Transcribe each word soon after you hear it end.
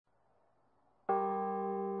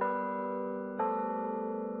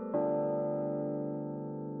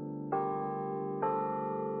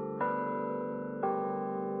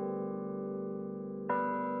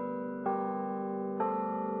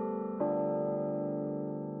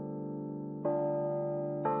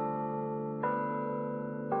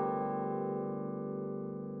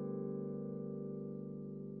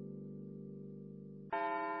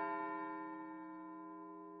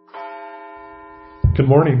Good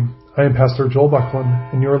morning. I am Pastor Joel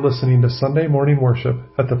Buckland, and you are listening to Sunday morning worship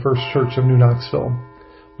at the First Church of New Knoxville.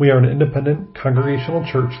 We are an independent congregational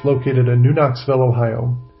church located in New Knoxville,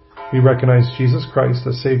 Ohio. We recognize Jesus Christ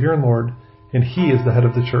as Savior and Lord, and He is the head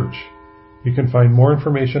of the church. You can find more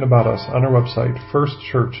information about us on our website,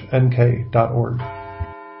 firstchurchnk.org.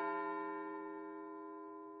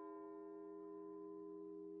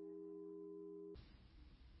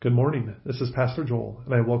 Good morning. This is Pastor Joel,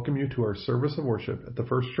 and I welcome you to our service of worship at the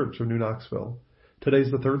First Church of New Knoxville. Today is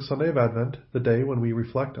the third Sunday of Advent, the day when we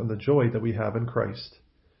reflect on the joy that we have in Christ.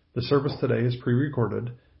 The service today is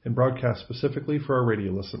pre-recorded and broadcast specifically for our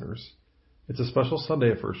radio listeners. It's a special Sunday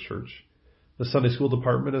at First Church. The Sunday School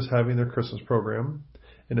Department is having their Christmas program,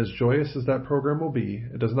 and as joyous as that program will be,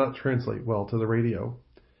 it does not translate well to the radio.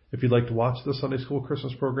 If you'd like to watch the Sunday School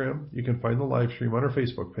Christmas program, you can find the live stream on our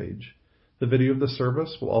Facebook page. The video of the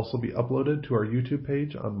service will also be uploaded to our YouTube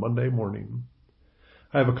page on Monday morning.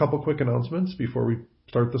 I have a couple quick announcements before we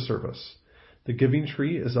start the service. The giving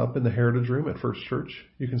tree is up in the Heritage Room at First Church.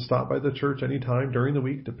 You can stop by the church anytime during the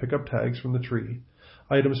week to pick up tags from the tree.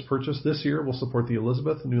 Items purchased this year will support the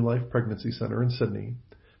Elizabeth New Life Pregnancy Center in Sydney.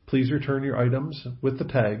 Please return your items with the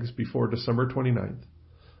tags before December 29th.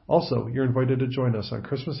 Also, you're invited to join us on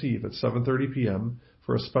Christmas Eve at 7:30 p.m.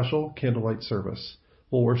 for a special candlelight service.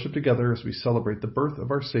 We'll worship together as we celebrate the birth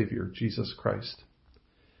of our Savior, Jesus Christ.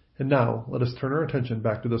 And now, let us turn our attention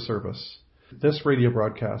back to the service. This radio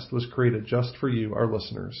broadcast was created just for you, our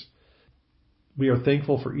listeners. We are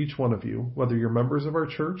thankful for each one of you, whether you're members of our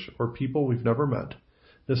church or people we've never met.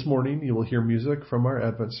 This morning, you will hear music from our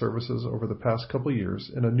Advent services over the past couple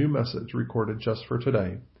years and a new message recorded just for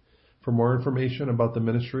today. For more information about the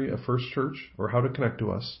ministry of First Church or how to connect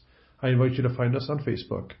to us, I invite you to find us on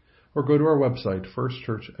Facebook or go to our website,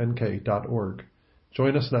 firstchurchnk.org.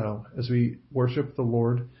 Join us now as we worship the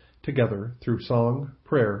Lord together through song,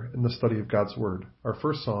 prayer, and the study of God's Word. Our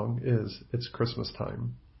first song is It's Christmas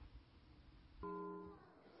Time.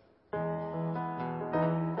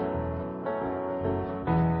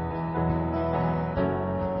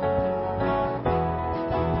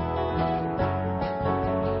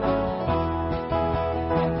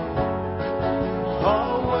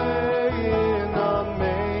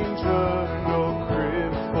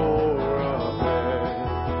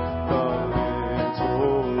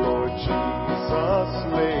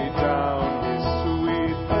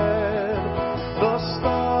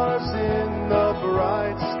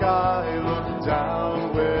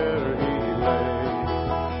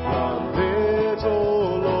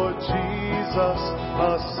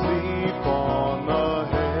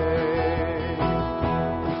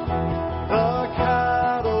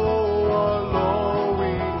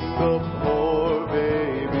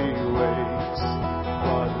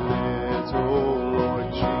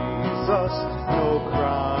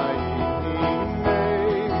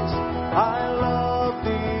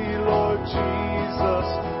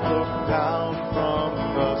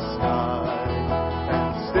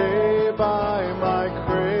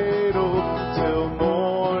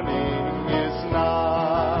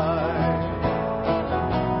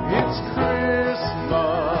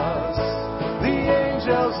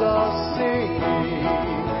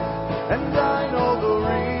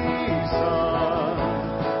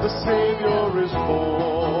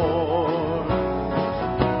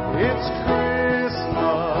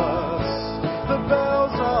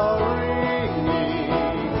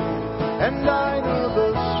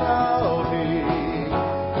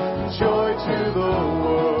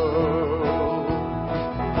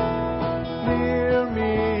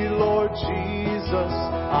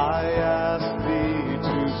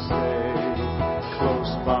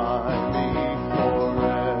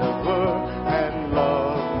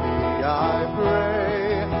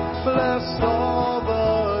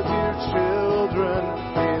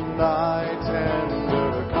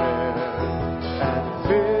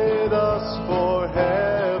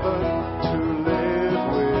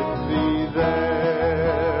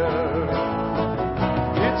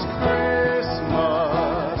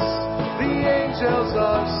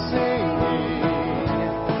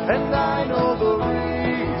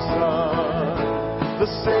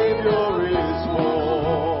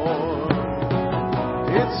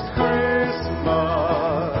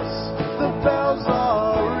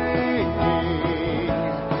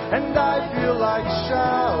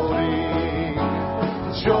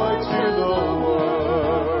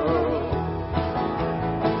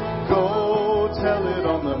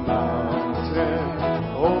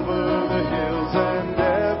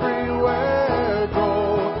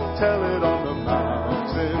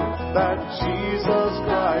 That Jesus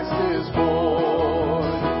Christ is born.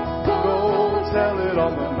 Go tell it it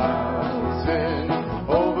on the mountain,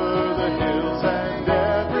 over the hills and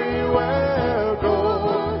everywhere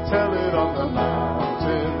go. Tell it on the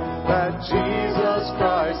mountain that Jesus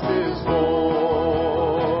Christ is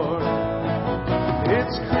Lord.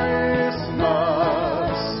 It's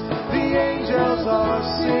Christmas, the angels are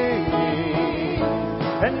singing,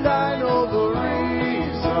 and I know the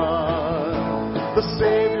reason the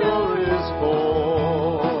Savior is born.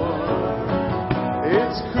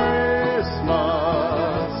 It's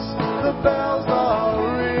Christmas, the bells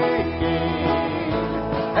are ringing,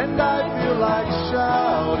 and I feel like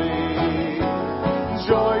shouting,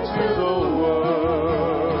 joy to the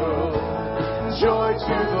world, joy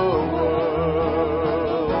to the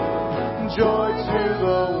world, joy to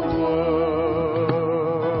the world.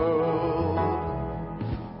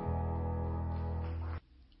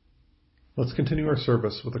 Let's continue our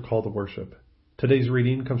service with a call to worship. Today's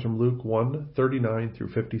reading comes from Luke 1:39 through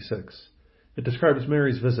 56. It describes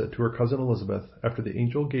Mary's visit to her cousin Elizabeth after the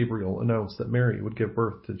angel Gabriel announced that Mary would give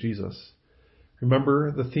birth to Jesus.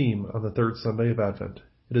 Remember the theme on the third Sunday of Advent.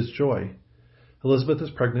 It is joy. Elizabeth is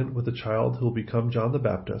pregnant with a child who will become John the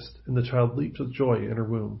Baptist, and the child leaps with joy in her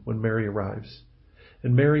womb when Mary arrives.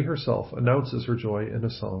 And Mary herself announces her joy in a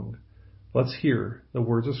song. Let's hear the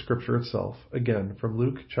words of Scripture itself again from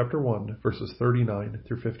Luke chapter 1, verses 39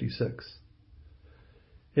 through 56.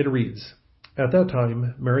 It reads, At that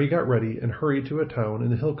time Mary got ready and hurried to a town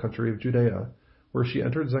in the hill country of Judea, where she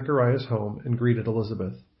entered Zechariah's home and greeted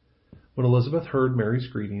Elizabeth. When Elizabeth heard Mary's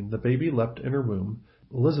greeting, the baby leapt in her womb.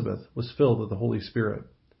 Elizabeth was filled with the Holy Spirit.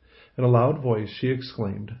 In a loud voice she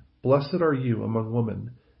exclaimed, Blessed are you among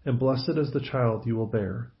women, and blessed is the child you will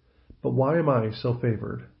bear. But why am I so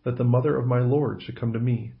favored, that the mother of my Lord should come to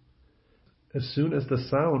me? As soon as the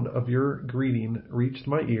sound of your greeting reached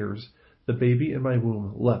my ears, the baby in my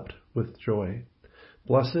womb leapt with joy.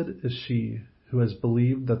 Blessed is she who has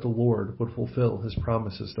believed that the Lord would fulfill his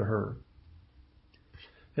promises to her.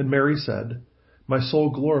 And Mary said, My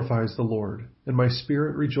soul glorifies the Lord, and my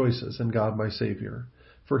spirit rejoices in God my Savior,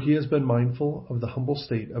 for he has been mindful of the humble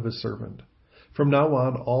state of his servant. From now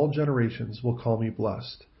on all generations will call me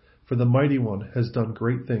blessed, for the Mighty One has done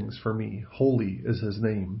great things for me. Holy is his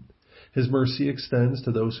name. His mercy extends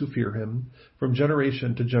to those who fear him, from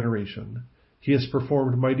generation to generation. He has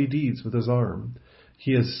performed mighty deeds with his arm.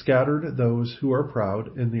 He has scattered those who are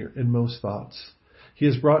proud in their inmost thoughts. He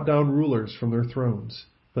has brought down rulers from their thrones,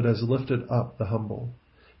 but has lifted up the humble.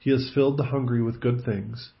 He has filled the hungry with good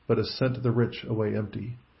things, but has sent the rich away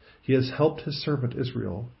empty. He has helped his servant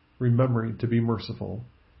Israel, remembering to be merciful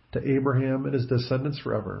to Abraham and his descendants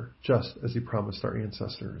forever, just as he promised our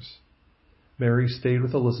ancestors. Mary stayed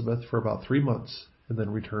with Elizabeth for about 3 months and then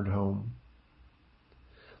returned home.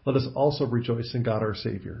 Let us also rejoice in God our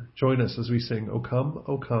Savior. Join us as we sing, O come, Emmanuel.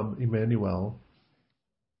 O come, Emmanuel.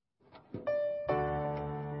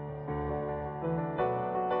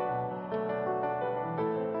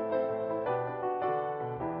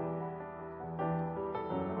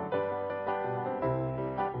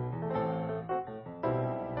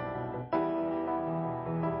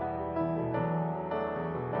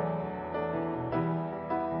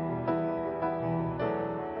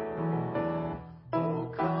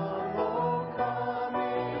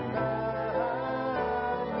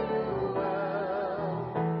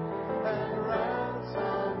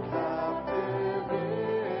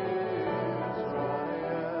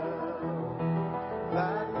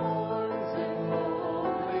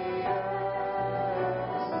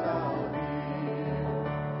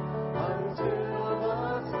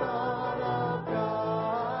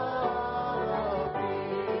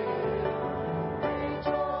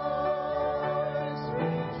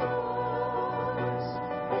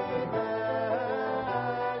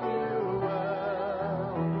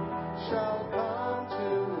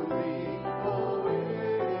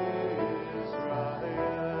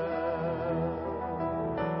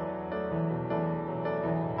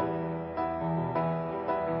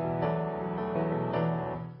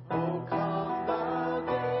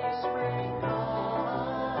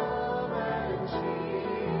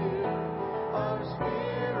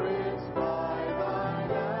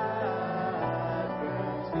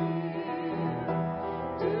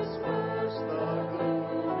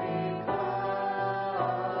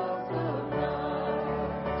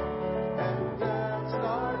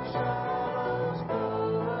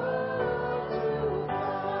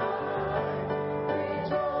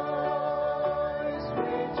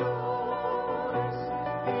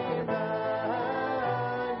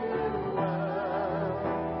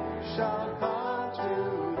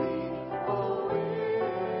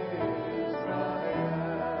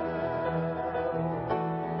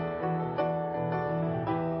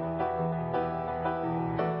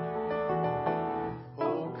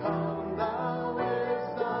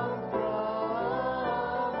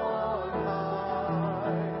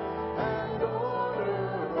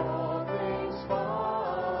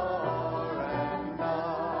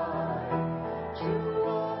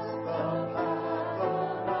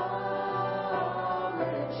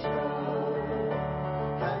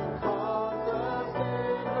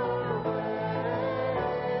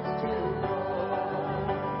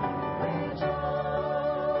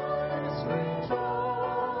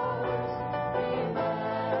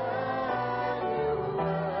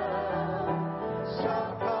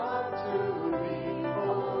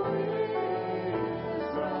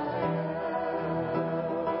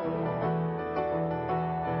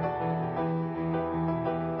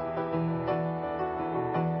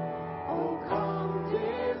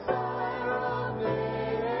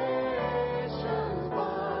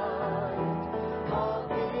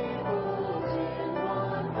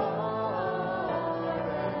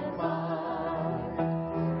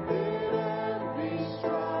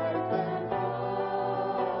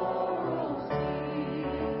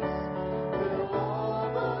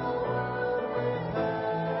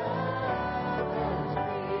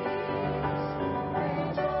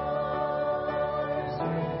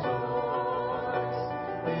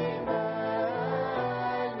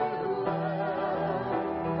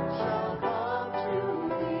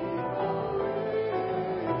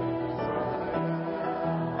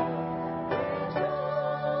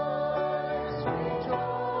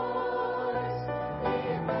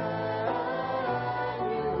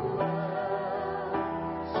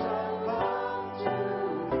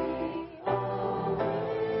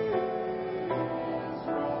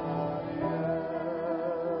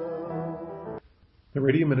 The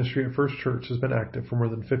radio ministry at First Church has been active for more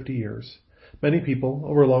than 50 years. Many people,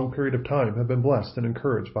 over a long period of time, have been blessed and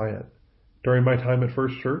encouraged by it. During my time at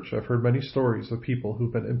First Church, I've heard many stories of people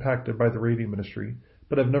who've been impacted by the radio ministry,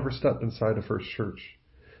 but have never stepped inside a First Church.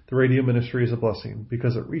 The radio ministry is a blessing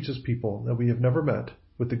because it reaches people that we have never met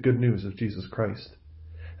with the good news of Jesus Christ.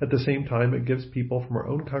 At the same time, it gives people from our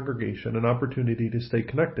own congregation an opportunity to stay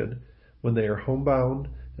connected when they are homebound,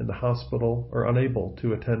 in the hospital, or unable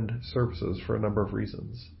to attend services for a number of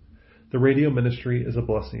reasons. The radio ministry is a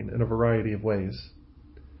blessing in a variety of ways.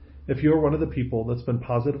 If you are one of the people that's been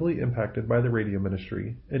positively impacted by the radio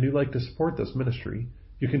ministry and you'd like to support this ministry,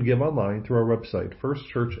 you can give online through our website,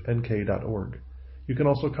 firstchurchnk.org. You can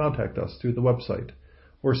also contact us through the website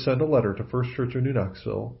or send a letter to First Church of New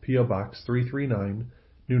Knoxville, P.O. Box 339,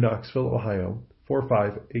 New Knoxville, Ohio,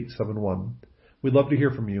 45871. We'd love to hear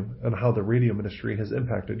from you on how the radio ministry has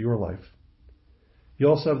impacted your life. You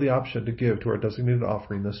also have the option to give to our designated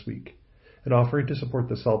offering this week. An offering to support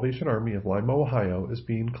the Salvation Army of Lima, Ohio is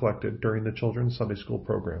being collected during the Children's Sunday School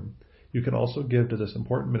program. You can also give to this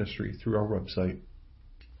important ministry through our website.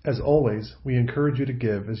 As always, we encourage you to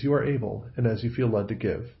give as you are able and as you feel led to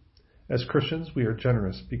give. As Christians, we are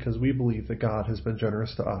generous because we believe that God has been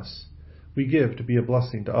generous to us. We give to be a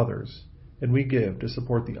blessing to others, and we give to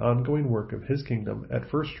support the ongoing work of His kingdom at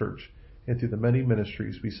First Church and through the many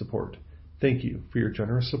ministries we support. Thank you for your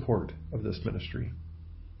generous support of this ministry.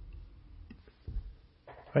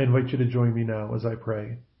 I invite you to join me now as I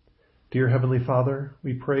pray. Dear Heavenly Father,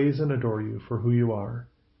 we praise and adore you for who you are.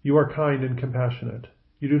 You are kind and compassionate.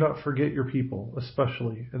 You do not forget your people,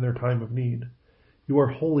 especially in their time of need. You are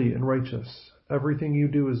holy and righteous. Everything you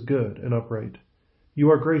do is good and upright. You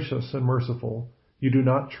are gracious and merciful. You do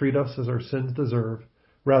not treat us as our sins deserve.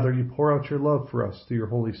 Rather, you pour out your love for us through your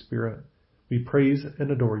Holy Spirit. We praise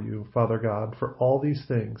and adore you, Father God, for all these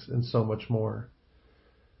things and so much more.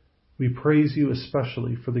 We praise you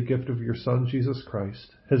especially for the gift of your Son, Jesus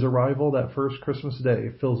Christ. His arrival that first Christmas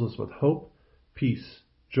day fills us with hope, peace,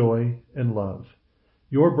 joy, and love.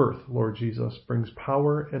 Your birth, Lord Jesus, brings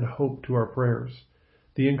power and hope to our prayers.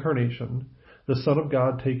 The Incarnation, the Son of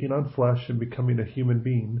God taking on flesh and becoming a human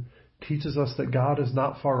being, teaches us that God is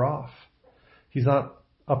not far off. He's not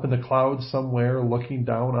up in the clouds somewhere looking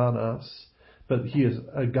down on us, but He is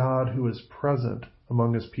a God who is present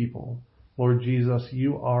among His people. Lord Jesus,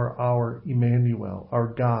 you are our Emmanuel, our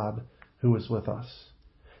God who is with us.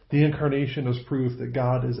 The Incarnation is proof that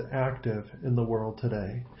God is active in the world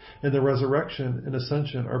today. And the resurrection and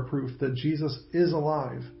ascension are proof that Jesus is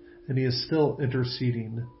alive and He is still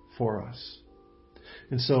interceding for us.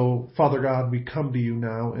 And so, Father God, we come to you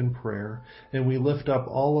now in prayer and we lift up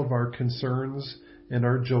all of our concerns and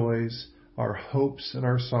our joys, our hopes and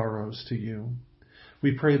our sorrows to you.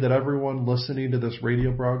 We pray that everyone listening to this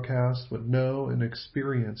radio broadcast would know and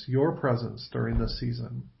experience your presence during this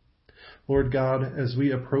season. Lord God, as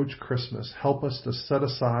we approach Christmas, help us to set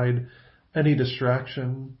aside any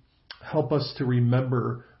distraction. Help us to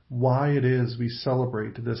remember why it is we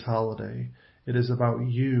celebrate this holiday. It is about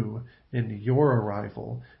you and your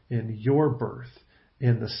arrival and your birth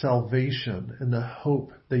and the salvation and the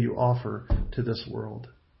hope that you offer to this world.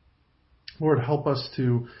 Lord, help us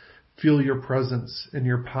to feel your presence and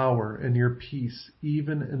your power and your peace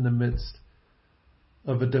even in the midst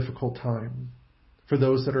of a difficult time. For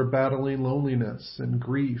those that are battling loneliness and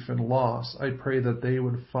grief and loss, I pray that they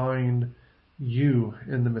would find you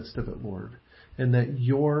in the midst of it, Lord, and that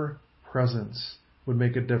your presence would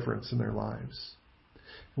make a difference in their lives.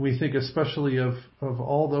 And we think especially of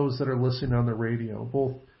all those that are listening on the radio,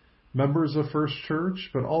 both members of First Church,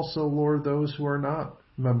 but also, Lord, those who are not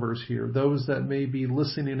members here, those that may be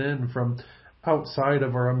listening in from outside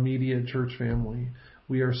of our immediate church family.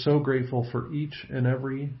 We are so grateful for each and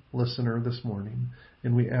every listener this morning,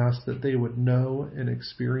 and we ask that they would know and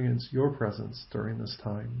experience your presence during this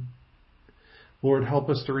time. Lord, help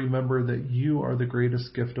us to remember that you are the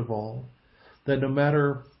greatest gift of all, that no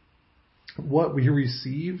matter what we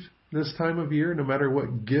receive this time of year, no matter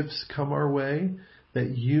what gifts come our way,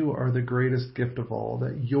 that you are the greatest gift of all,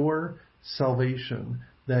 that your salvation,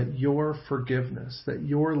 that your forgiveness, that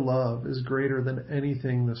your love is greater than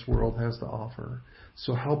anything this world has to offer.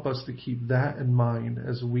 So help us to keep that in mind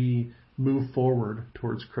as we move forward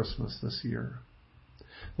towards Christmas this year.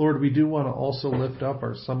 Lord, we do want to also lift up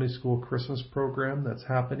our Sunday School Christmas program that's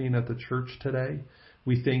happening at the church today.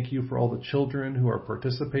 We thank you for all the children who are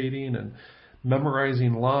participating and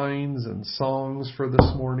memorizing lines and songs for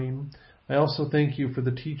this morning. I also thank you for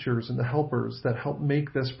the teachers and the helpers that help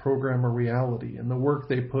make this program a reality and the work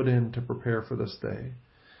they put in to prepare for this day.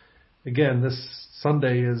 Again, this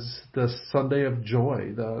Sunday is the Sunday of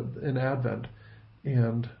joy in Advent.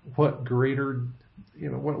 And what greater,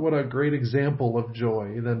 what a great example of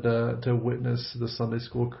joy than to witness the Sunday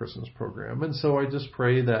School Christmas program. And so I just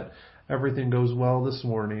pray that everything goes well this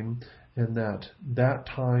morning, and that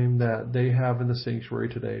time that they have in the sanctuary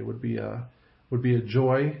today would be a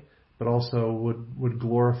joy, but also would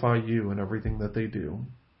glorify you in everything that they do.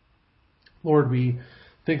 Lord, we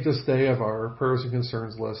think this day of our prayers and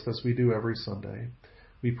concerns list as we do every Sunday.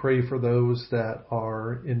 We pray for those that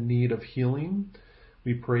are in need of healing.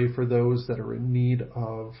 We pray for those that are in need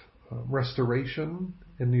of restoration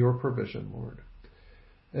and your provision, Lord.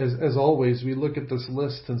 As always, we look at this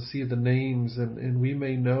list and see the names, and we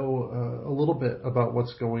may know a little bit about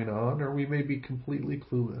what's going on, or we may be completely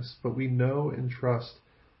clueless, but we know and trust,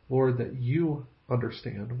 Lord, that you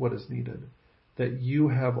understand what is needed, that you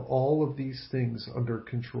have all of these things under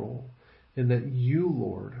control, and that you,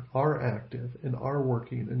 Lord, are active and are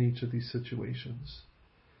working in each of these situations.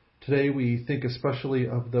 Today we think especially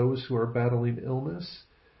of those who are battling illness,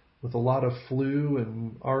 with a lot of flu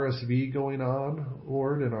and RSV going on,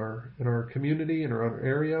 Lord, in our community, in our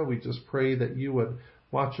area. We just pray that you would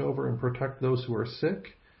watch over and protect those who are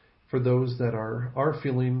sick. For those that are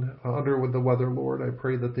feeling under the weather, Lord, I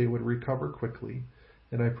pray that they would recover quickly.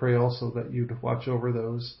 And I pray also that you'd watch over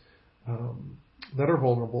those that are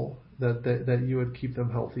vulnerable, that you would keep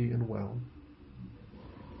them healthy and well.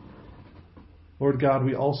 Lord God,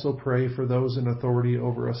 we also pray for those in authority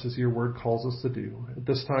over us as your word calls us to do. At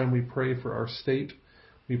this time, we pray for our state.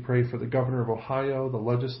 We pray for the governor of Ohio, the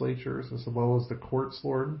legislatures, as well as the courts,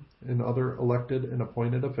 Lord, and other elected and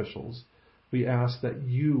appointed officials. We ask that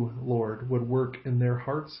you, Lord, would work in their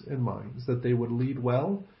hearts and minds, that they would lead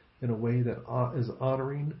well in a way that is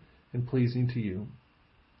honoring and pleasing to you.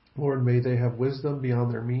 Lord, may they have wisdom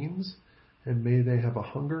beyond their means, and may they have a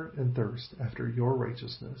hunger and thirst after your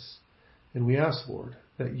righteousness. And we ask, Lord,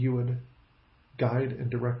 that you would guide and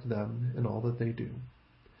direct them in all that they do.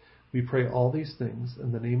 We pray all these things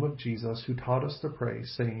in the name of Jesus, who taught us to pray,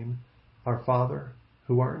 saying, Our Father,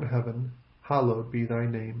 who art in heaven, hallowed be thy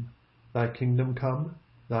name. Thy kingdom come,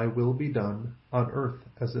 thy will be done, on earth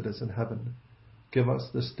as it is in heaven. Give us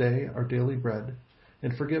this day our daily bread,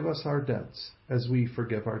 and forgive us our debts, as we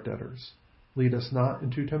forgive our debtors. Lead us not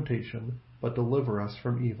into temptation, but deliver us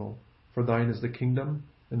from evil. For thine is the kingdom,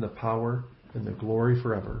 and the power, and the glory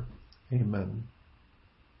forever. Amen.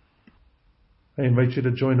 I invite you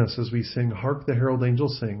to join us as we sing Hark the Herald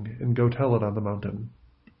Angels Sing, and Go Tell It on the Mountain.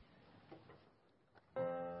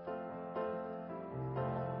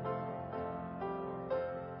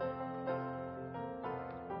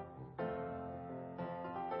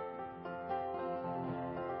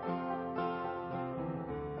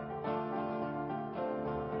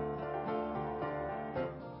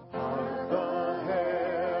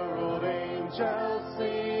 Shall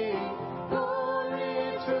sing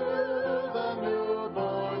glory to the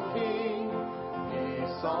newborn King.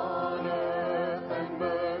 Peace on earth and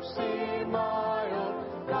mercy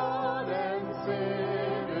mild, God and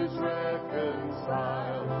sinners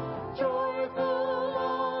reconciled. Joyful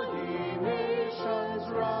all ye nations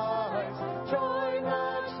rise, join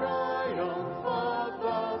the triumph of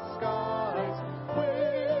the skies.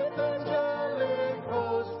 With angelic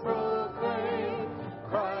hosts proclaim,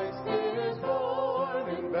 Christ is born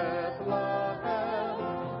in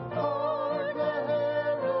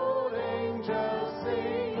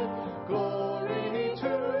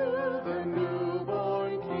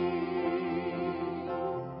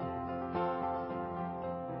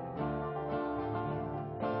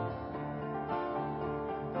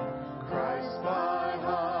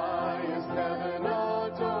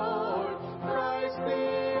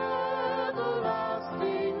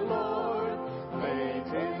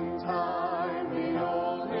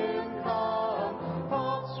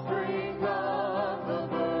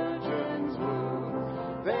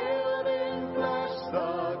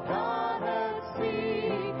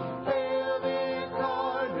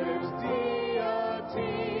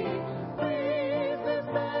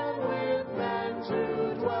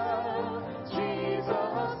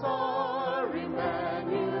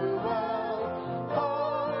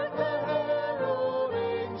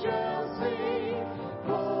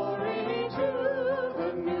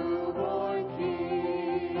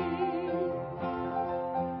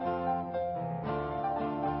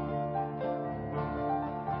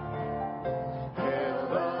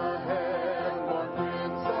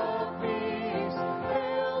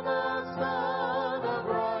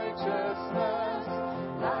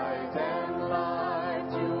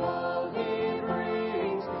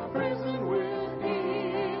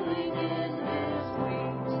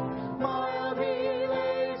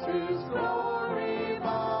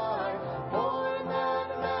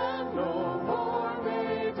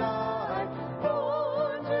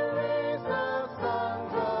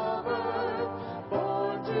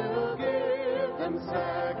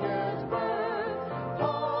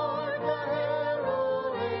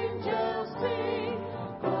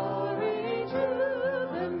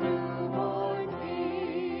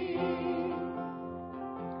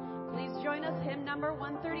number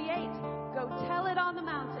 138. Go tell it on the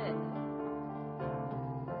mountain.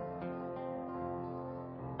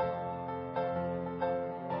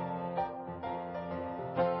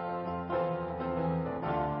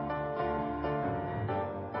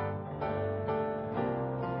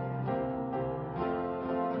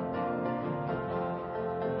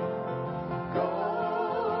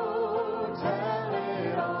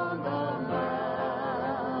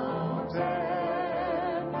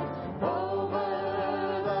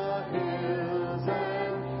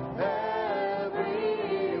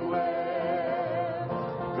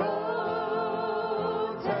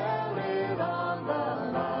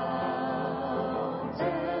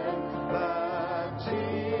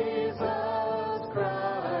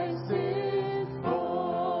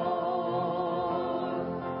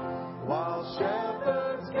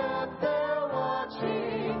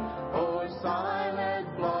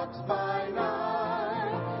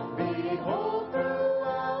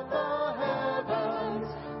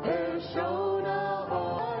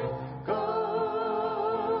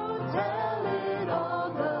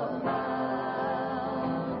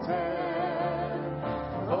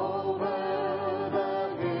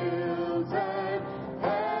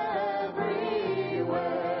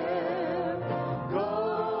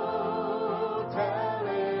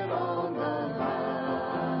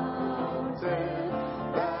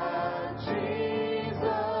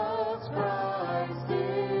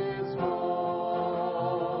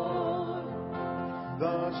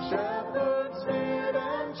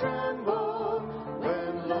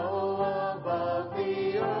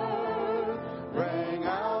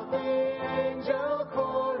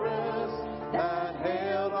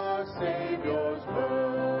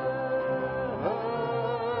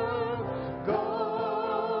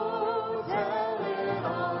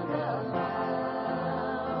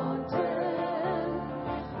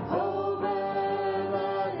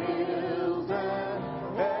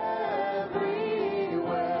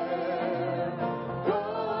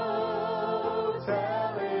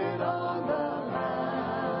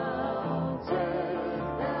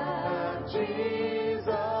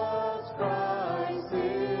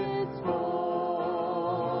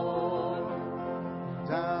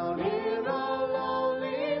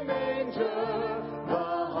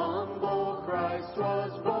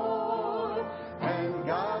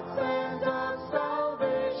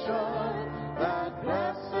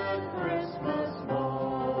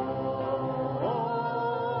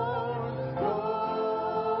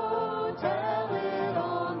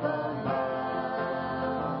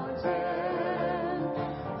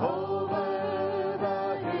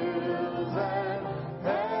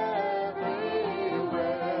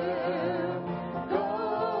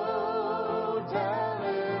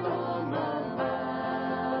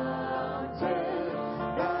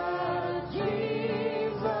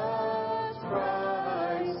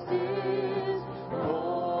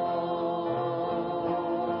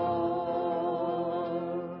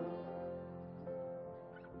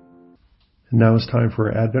 And now it's time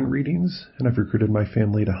for our Advent readings, and I've recruited my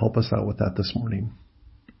family to help us out with that this morning.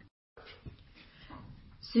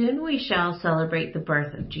 Soon we shall celebrate the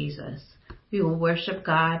birth of Jesus. We will worship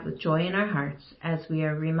God with joy in our hearts as we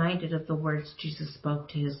are reminded of the words Jesus spoke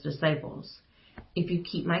to his disciples. If you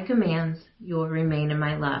keep my commands, you will remain in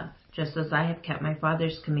my love, just as I have kept my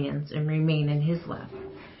Father's commands and remain in his love.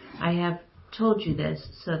 I have told you this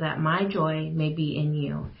so that my joy may be in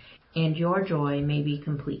you, and your joy may be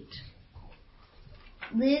complete.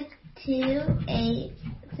 Luke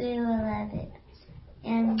 2:8-11.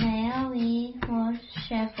 And there we were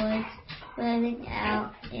shepherds living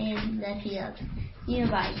out in the fields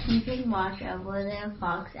nearby, keeping watch over their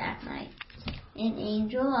flocks at night. An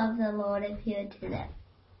angel of the Lord appeared to them,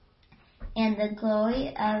 and the glory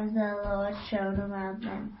of the Lord shone around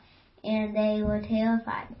them, and they were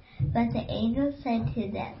terrified. But the angel said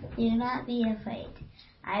to them, "Do not be afraid.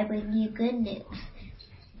 I bring you good news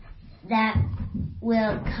that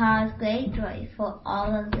will cause great joy for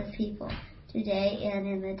all of the people. Today and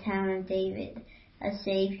in the town of David, a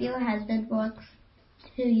Savior has been born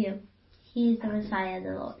to you. He is the Messiah,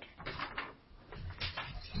 the Lord."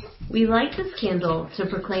 We light this candle to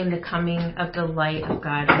proclaim the coming of the light of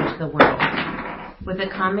God into the world. With the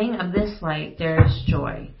coming of this light, there is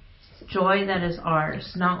joy. Joy that is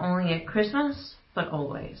ours, not only at Christmas, but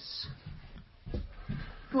always.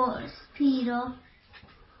 1 Peter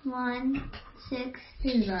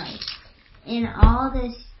 1:6-9. In all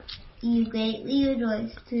this you greatly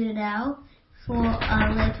rejoice, though now for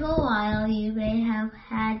a little while you may have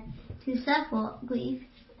had to suffer grief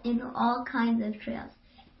in all kinds of trials.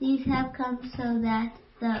 These have come so that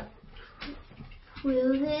the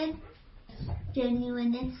proven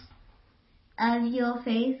genuineness of your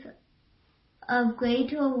faith, of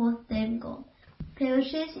greater worth than gold,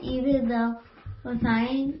 perishes even though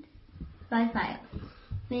refined by fire,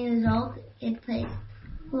 may result in praise,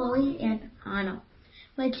 glory, and honor,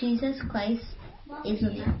 when Jesus Christ is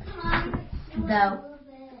revealed. Though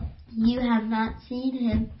you have not seen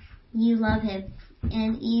him, you love him,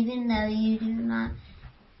 and even though you do not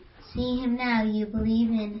see him now, you believe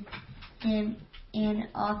in him and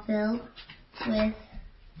are filled with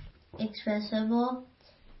inexpressible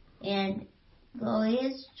and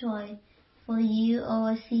glorious joy, for you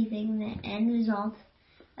are receiving the end result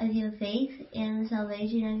of your faith and the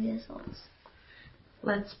salvation of your souls.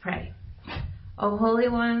 Let's pray. O Holy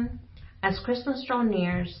One, as Christmas draws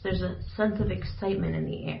near, there's a sense of excitement in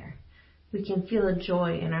the air. We can feel a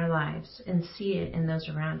joy in our lives and see it in those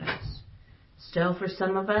around us. Still, for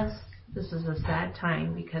some of us, this is a sad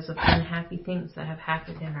time because of unhappy things that have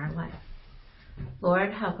happened in our life.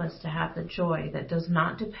 Lord, help us to have the joy that does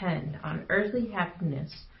not depend on earthly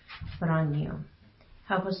happiness, but on you.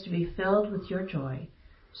 Help us to be filled with your joy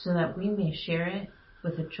so that we may share it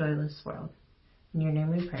with a joyless world. In your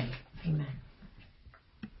name we pray. Amen.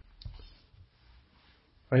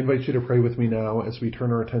 I invite you to pray with me now as we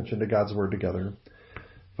turn our attention to God's Word together.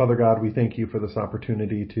 Father God, we thank you for this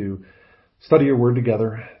opportunity to study your Word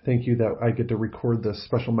together. Thank you that I get to record this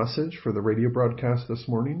special message for the radio broadcast this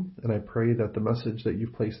morning, and I pray that the message that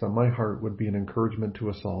you've placed on my heart would be an encouragement to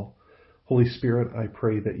us all. Holy Spirit, I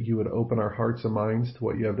pray that you would open our hearts and minds to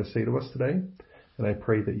what you have to say to us today, and I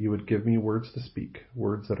pray that you would give me words to speak,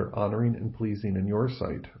 words that are honoring and pleasing in your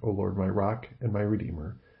sight, O Lord, my rock and my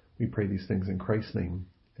redeemer. We pray these things in Christ's name.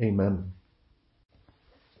 Amen.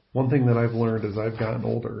 One thing that I've learned as I've gotten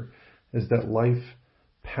older is that life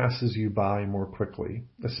passes you by more quickly,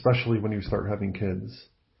 especially when you start having kids.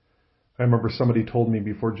 I remember somebody told me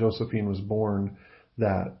before Josephine was born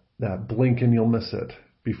that blink and you'll miss it.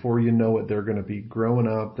 Before you know it, they're going to be growing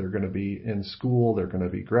up, they're going to be in school, they're going to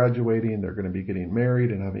be graduating, they're going to be getting married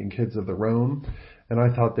and having kids of their own. And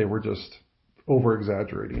I thought they were just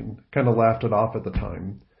over-exaggerating, kind of laughed it off at the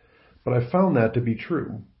time. But I found that to be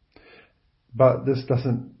true. But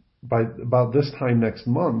by about this time next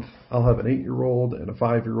month, I'll have an 8-year-old and a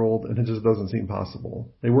 5-year-old, and it just doesn't seem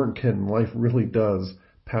possible. They weren't kidding. Life really does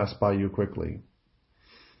pass by you quickly.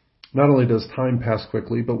 Not only does time pass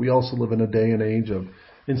quickly, but we also live in a day and age of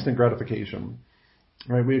instant gratification.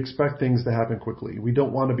 Right? We expect things to happen quickly. We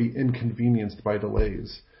don't want to be inconvenienced by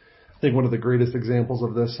delays. I think one of the greatest examples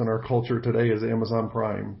of this in our culture today is Amazon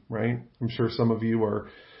Prime, right? I'm sure some of you are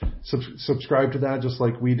subscribed to that just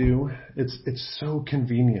like we do. It's so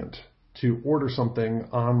convenient to order something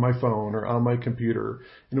on my phone or on my computer,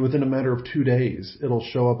 and within a matter of 2 days, it'll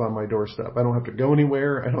show up on my doorstep. I don't have to go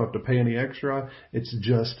anywhere. I don't have to pay any extra. It's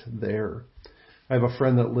just there. I have a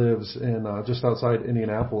friend that lives in just outside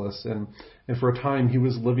Indianapolis, and for a time he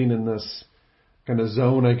was living in this kind of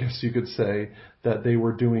zone, I guess you could say, that they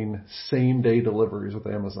were doing same-day deliveries with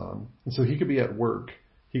Amazon. And so he could be at work.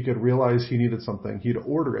 He could realize he needed something. He'd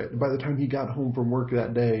order it. And by the time he got home from work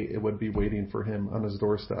that day, it would be waiting for him on his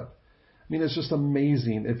doorstep. I mean, it's just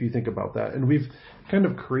amazing if you think about that. And we've kind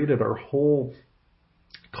of created our whole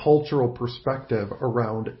cultural perspective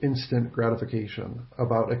around instant gratification,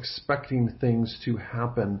 about expecting things to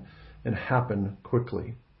happen and happen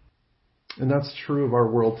quickly. And that's true of our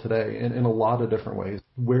world today in a lot of different ways.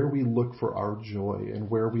 Where we look for our joy and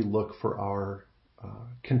where we look for our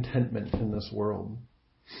contentment in this world.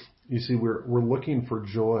 You see, we're looking for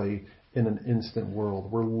joy in an instant world.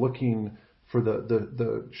 We're looking for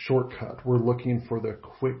the shortcut. We're looking for the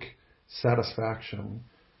quick satisfaction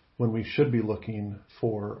when we should be looking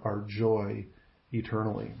for our joy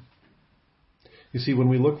eternally. You see, when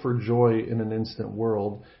we look for joy in an instant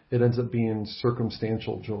world, it ends up being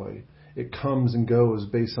circumstantial joy. It comes and goes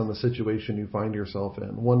based on the situation you find yourself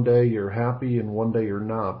in. One day you're happy and one day you're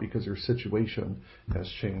not because your situation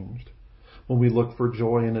has changed. When we look for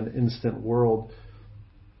joy in an instant world,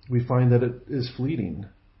 we find that it is fleeting.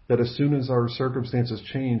 That as soon as our circumstances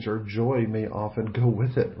change, our joy may often go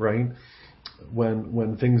with it, right?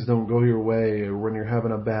 When things don't go your way or when you're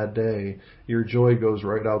having a bad day, your joy goes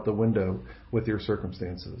right out the window with your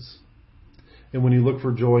circumstances. And when you look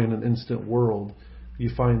for joy in an instant world, you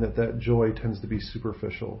find that joy tends to be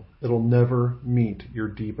superficial. It'll never meet your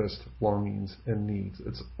deepest longings and needs.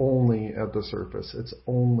 It's only at the surface. It's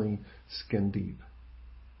only skin deep.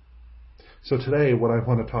 So today, what I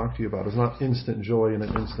want to talk to you about is not instant joy in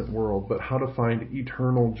an instant world, but how to find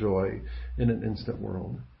eternal joy in an instant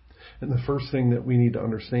world. And the first thing that we need to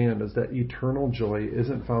understand is that eternal joy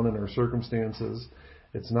isn't found in our circumstances.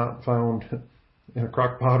 It's not found in a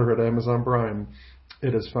crock pot or at Amazon Prime.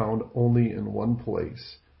 It is found only in one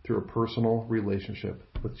place, through a personal relationship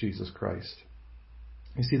with Jesus Christ.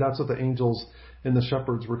 You see, that's what the angels and the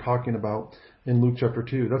shepherds were talking about in Luke chapter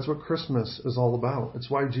 2. That's what Christmas is all about. It's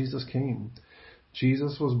why Jesus came.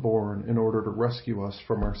 Jesus was born in order to rescue us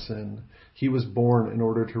from our sin. He was born in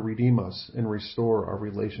order to redeem us and restore our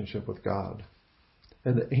relationship with God.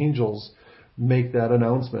 And the angels make that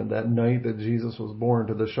announcement that night that Jesus was born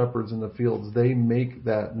to the shepherds in the fields. They make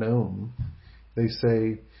that known. They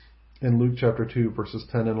say in Luke chapter 2, verses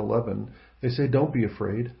 10 and 11, they say, "Don't be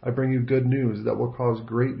afraid. I bring you good news that will cause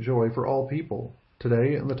great joy for all people.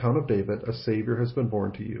 Today in the town of David, a Savior has been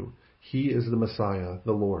born to you. He is the Messiah,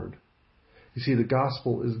 the Lord." You see, the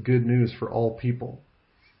gospel is good news for all people.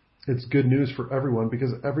 It's good news for everyone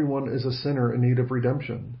because everyone is a sinner in need of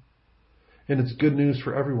redemption. And it's good news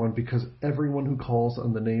for everyone because everyone who calls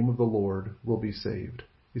on the name of the Lord will be saved.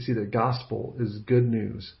 You see, the gospel is good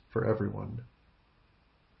news for everyone.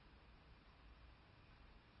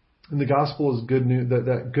 And the gospel is good news.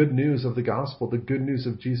 That good news of the gospel, the good news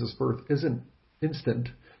of Jesus' birth, isn't instant.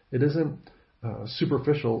 It isn't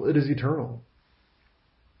superficial. It is eternal.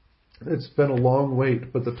 It's been a long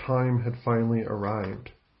wait, but the time had finally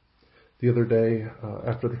arrived. The other day,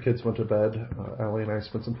 after the kids went to bed, Allie and I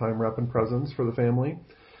spent some time wrapping presents for the family,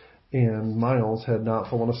 and Miles had not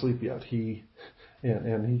fallen asleep yet. He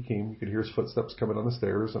came. You could hear his footsteps coming on the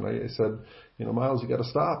stairs, and I said, "Miles, you got to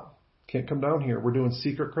stop. Can't come down here. We're doing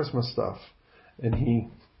secret Christmas stuff." And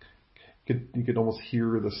you could almost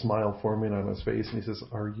hear the smile forming on his face, and he says,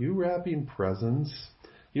 "Are you wrapping presents?"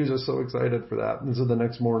 He was just so excited for that. And so the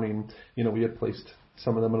next morning, we had placed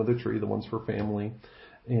some of them under the tree, the ones for family.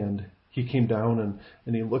 And he came down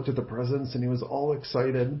and he looked at the presents and he was all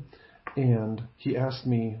excited. And he asked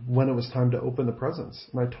me when it was time to open the presents.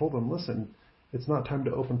 And I told him, "Listen, it's not time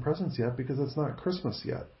to open presents yet because it's not Christmas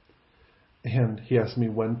yet." And he asked me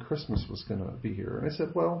when Christmas was going to be here. And I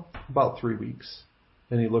said, "Well, about 3 weeks."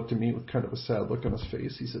 And he looked at me with kind of a sad look on his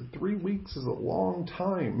face. He said, 3 weeks is a long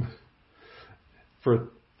time. For a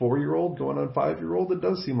 4-year-old going on 5-year-old, it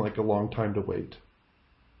does seem like a long time to wait.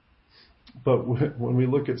 But when we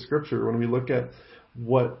look at Scripture, when we look at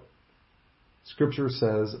what Scripture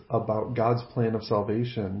says about God's plan of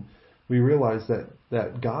salvation, we realize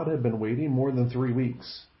that God had been waiting more than 3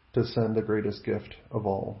 weeks to send the greatest gift of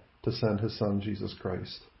all, to send His Son, Jesus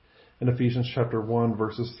Christ. In Ephesians chapter 1,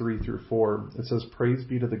 verses 3 through 4, it says, "Praise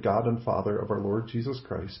be to the God and Father of our Lord Jesus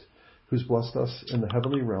Christ, who's blessed us in the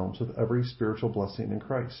heavenly realms with every spiritual blessing in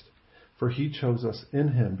Christ. For He chose us in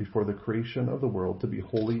Him before the creation of the world to be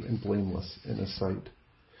holy and blameless in His sight."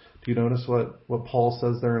 Do you notice what Paul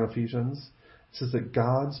says there in Ephesians? It says that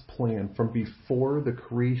God's plan from before the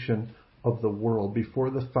creation of the world, before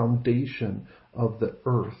the foundation of the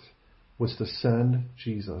earth, was to send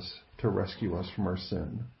Jesus to rescue us from our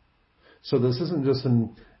sin. So this isn't just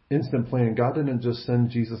an instant plan. God didn't just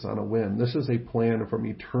send Jesus on a whim. This is a plan from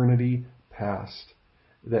eternity past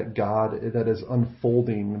that is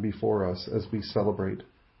unfolding before us as we celebrate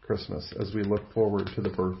Christmas, as we look forward to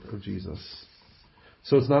the birth of Jesus.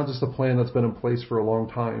 So it's not just a plan that's been in place for a long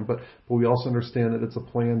time, but we also understand that it's a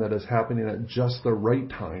plan that is happening at just the right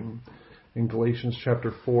time. In Galatians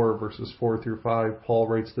chapter 4, verses 4 through 5, Paul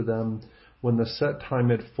writes to them, "When the set time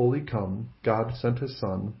had fully come, God sent His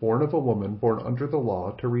Son, born of a woman, born under the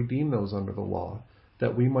law, to redeem those under the law,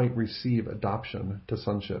 that we might receive adoption to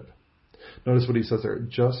sonship." Notice what he says there,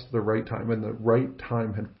 just the right time. And the right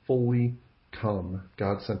time had fully come.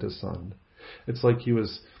 God sent His Son. It's like He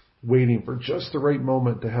was waiting for just the right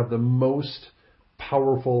moment to have the most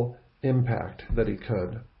powerful impact that He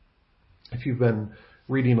could. If you've been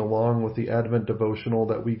reading along with the Advent devotional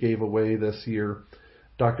that we gave away this year,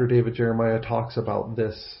 Dr. David Jeremiah talks about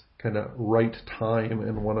this kind of right time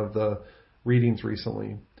in one of the readings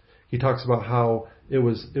recently. He talks about how it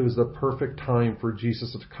was the perfect time for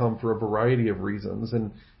Jesus to come for a variety of reasons.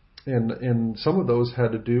 And some of those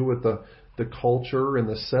had to do with the culture and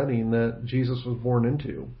the setting that Jesus was born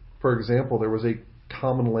into. For example, there was a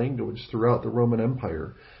common language throughout the Roman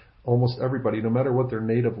Empire. Almost everybody, no matter what their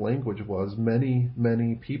native language was,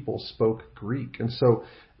 many people spoke Greek. And so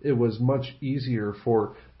it was much easier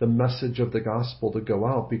for the message of the gospel to go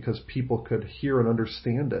out because people could hear and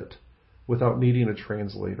understand it without needing a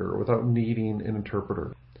translator, or without needing an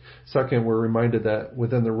interpreter. Second, we're reminded that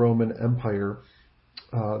within the Roman Empire,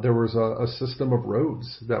 there was a system of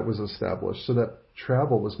roads that was established so that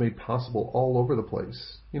travel was made possible all over the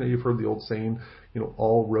place. You've heard the old saying,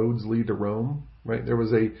 all roads lead to Rome, right? There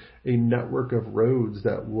was a network of roads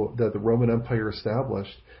that the Roman Empire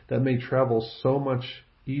established that made travel so much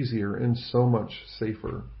easier and so much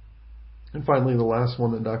safer. And finally, the last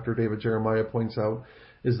one that Dr. David Jeremiah points out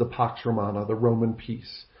is the Pax Romana, the Roman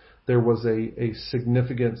peace. There was a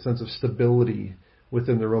significant sense of stability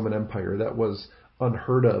within the Roman Empire that was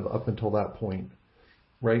unheard of up until that point,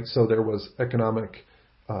 right? So there was economic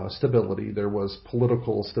stability, there was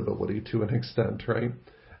political stability to an extent, right?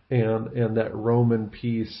 And that Roman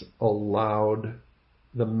peace allowed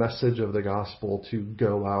the message of the gospel to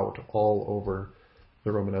go out all over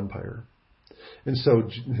the Roman Empire. And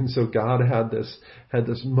so God had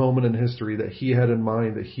this moment in history that he had in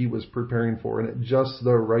mind that he was preparing for, and at just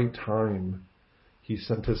the right time, he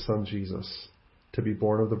sent his son Jesus to be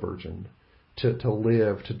born of the Virgin, to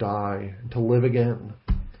live, to die, and to live again.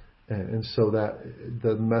 And so that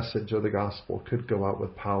the message of the gospel could go out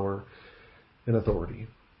with power and authority.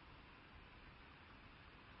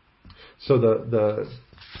 So the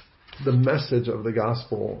message of the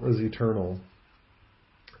gospel is eternal.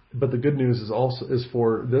 But the good news is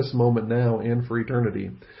for this moment now and for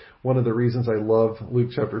eternity. One of the reasons I love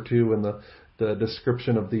Luke chapter 2 and the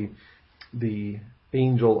description of the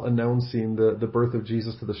angel announcing the birth of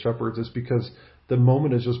Jesus to the shepherds is because the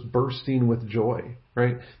moment is just bursting with joy,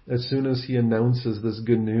 right? As soon as he announces this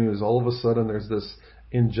good news, all of a sudden there's this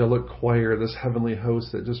angelic choir, this heavenly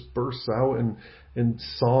host that just bursts out in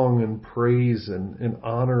song and praise and in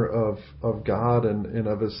honor of God and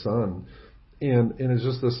of his son. And it's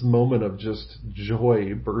just this moment of just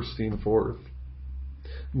joy bursting forth.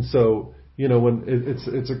 And so, when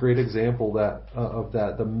it's a great example of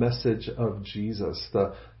that, the message of Jesus,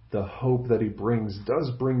 the hope that he brings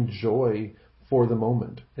does bring joy for the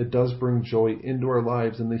moment. It does bring joy into our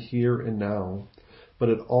lives in the here and now, but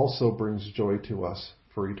it also brings joy to us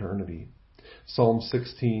for eternity. Psalm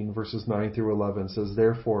 16 verses 9 through 11 says,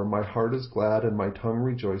 "Therefore my heart is glad and my tongue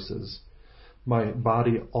rejoices. My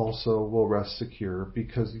body also will rest secure,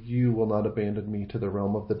 because you will not abandon me to the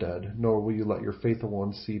realm of the dead, nor will you let your faithful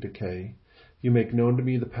one see decay. You make known to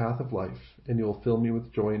me the path of life, and you will fill me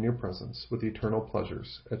with joy in your presence, with eternal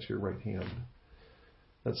pleasures at your right hand."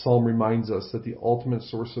 That psalm reminds us that the ultimate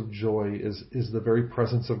source of joy is the very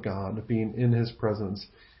presence of God, being in his presence.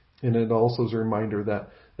 And it also is a reminder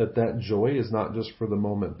that joy is not just for the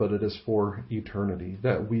moment, but it is for eternity,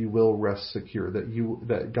 that we will rest secure,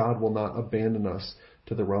 that God will not abandon us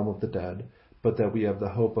to the realm of the dead, but that we have the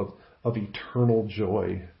hope of eternal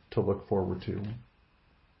joy to look forward to.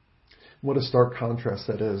 What a stark contrast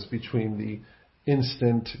that is between the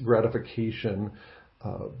instant gratification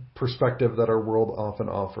perspective that our world often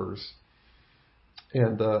offers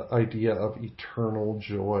and the idea of eternal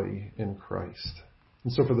joy in Christ.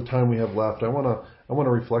 And so for the time we have left, I want to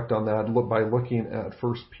reflect on that by looking at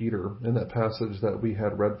 1 Peter in that passage that we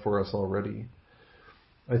had read for us already.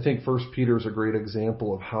 I think 1 Peter is a great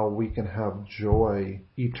example of how we can have joy,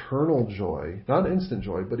 eternal joy, not instant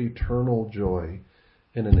joy, but eternal joy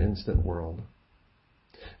in an instant world.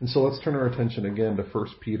 And so let's turn our attention again to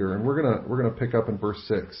 1 Peter, and we're gonna pick up in verse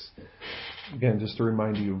 6. Again, just to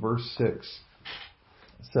remind you, verse 6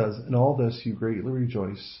 says, "In all this you greatly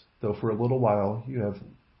rejoice, though for a little while you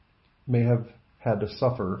may have had to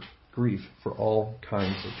suffer grief for all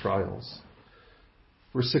kinds of trials."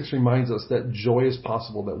 Verse 6 reminds us that joy is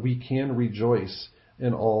possible, that we can rejoice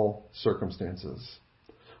in all circumstances.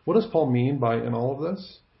 What does Paul mean by in all of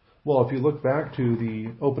this? Well, if you look back to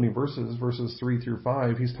the opening verses 3 through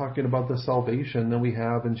 5, he's talking about the salvation that we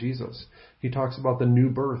have in Jesus. He talks about the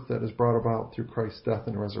new birth that is brought about through Christ's death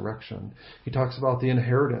and resurrection. He talks about the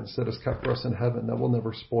inheritance that is kept for us in heaven that will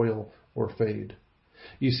never spoil or fade.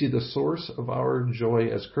 You see, the source of our joy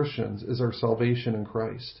as Christians is our salvation in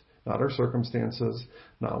Christ, not our circumstances,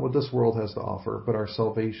 not what this world has to offer, but our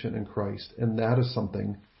salvation in Christ. And that is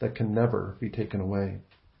something that can never be taken away.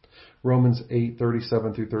 Romans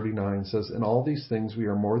 8:37 through 39 says, "In all these things we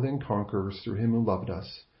are more than conquerors through him who loved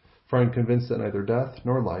us. For I am convinced that neither death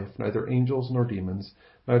nor life, neither angels nor demons,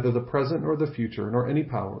 neither the present nor the future, nor any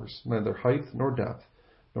powers, neither height nor depth,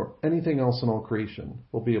 nor anything else in all creation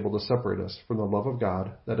will be able to separate us from the love of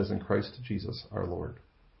God that is in Christ Jesus our Lord."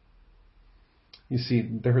 You see,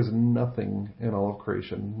 there is nothing in all of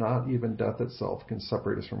creation, not even death itself, can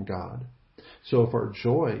separate us from God. So if our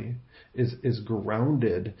joy is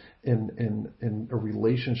grounded in a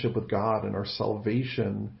relationship with God and our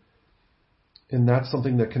salvation, and that's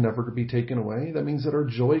something that can never be taken away, that means that our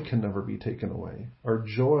joy can never be taken away. Our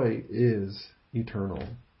joy is eternal.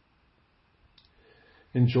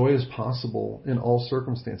 And joy is possible in all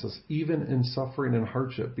circumstances, even in suffering and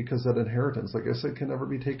hardship, because that inheritance, like I said, can never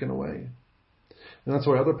be taken away. And that's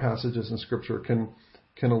why other passages in Scripture can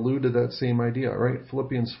allude to that same idea, right?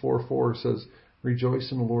 Philippians 4:4 says,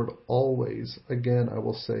 "Rejoice in the Lord always. Again, I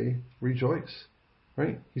will say, rejoice."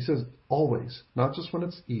 right? He says always, not just when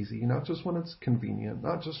it's easy, not just when it's convenient,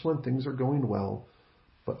 not just when things are going well,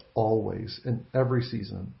 but always, in every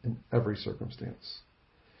season, in every circumstance.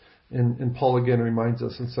 And Paul again reminds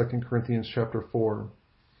us in 2 Corinthians chapter 4,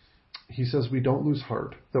 he says, we don't lose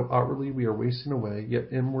heart, though outwardly we are wasting away, yet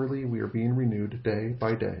inwardly we are being renewed day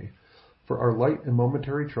by day. For our light and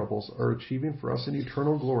momentary troubles are achieving for us an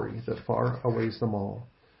eternal glory that far outweighs them all.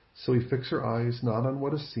 So we fix our eyes not on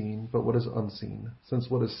what is seen, but what is unseen, since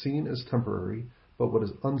what is seen is temporary, but what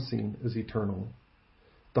is unseen is eternal.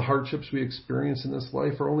 The hardships we experience in this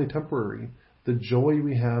life are only temporary. The joy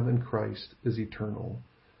we have in Christ is eternal.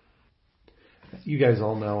 You guys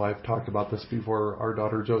all know I've talked about this before. Our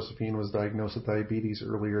daughter Josephine was diagnosed with diabetes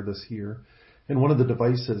earlier this year. And one of the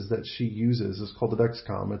devices that she uses is called the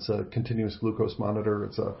Dexcom. It's a continuous glucose monitor.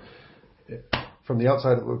 From the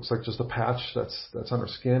outside, it looks like just a patch that's on her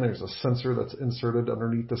skin. There's a sensor that's inserted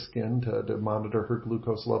underneath the skin to monitor her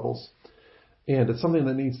glucose levels. And it's something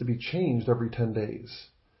that needs to be changed every 10 days.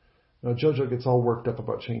 Now, JoJo gets all worked up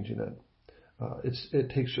about changing it. It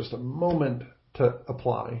takes just a moment to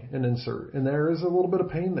apply and insert. And there is a little bit of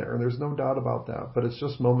pain there, and there's no doubt about that, but it's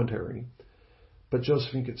just momentary. But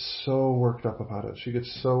Josephine gets so worked up about it. She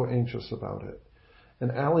gets so anxious about it.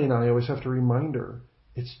 And Allie and I always have to remind her,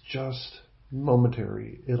 it's just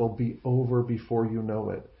momentary. It'll be over before you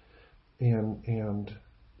know it. And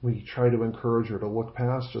we try to encourage her to look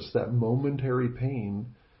past just that momentary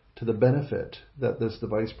pain to the benefit that this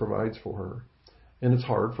device provides for her. And it's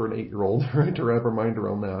hard for an 8-year-old, right, to wrap her mind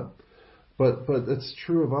around that. But it's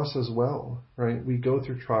true of us as well, right? We go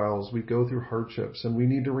through trials, we go through hardships, and we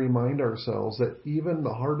need to remind ourselves that even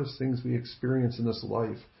the hardest things we experience in this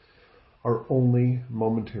life are only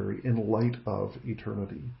momentary in light of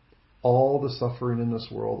eternity. All the suffering in this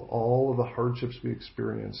world, all of the hardships we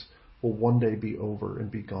experience will one day be over and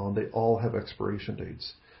be gone. They all have expiration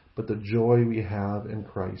dates. But the joy we have in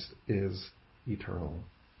Christ is eternal.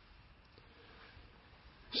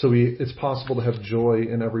 So it's possible to have joy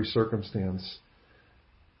in every circumstance.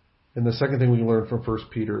 And the second thing we learn from 1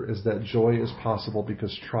 Peter is that joy is possible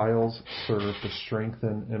because trials serve to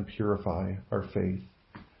strengthen and purify our faith.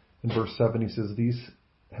 In verse 7 he says, these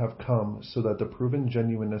have come so that the proven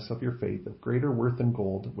genuineness of your faith, of greater worth than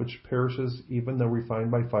gold, which perishes even though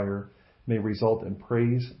refined by fire, may result in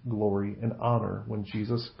praise, glory, and honor when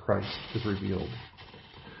Jesus Christ is revealed.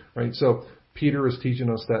 Right? So Peter is teaching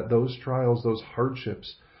us that those trials, those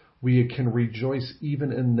hardships, we can rejoice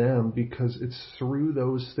even in them because it's through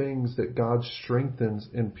those things that God strengthens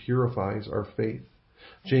and purifies our faith.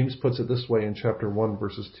 James puts it this way in chapter 1,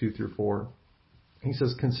 verses 2 through 4. He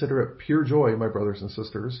says, consider it pure joy, my brothers and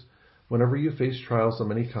sisters, whenever you face trials of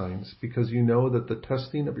many kinds, because you know that the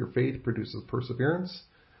testing of your faith produces perseverance.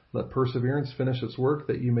 Let perseverance finish its work,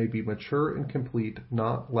 that you may be mature and complete,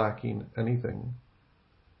 not lacking anything.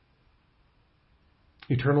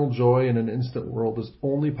 Eternal joy in an instant world is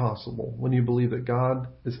only possible when you believe that God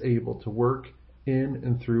is able to work in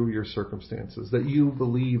and through your circumstances, that you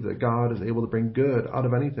believe that God is able to bring good out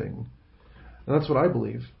of anything. And that's what I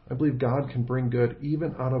believe. I believe God can bring good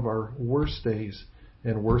even out of our worst days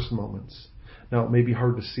and worst moments. Now, it may be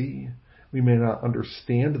hard to see. We may not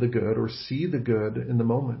understand the good or see the good in the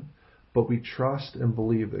moment, but we trust and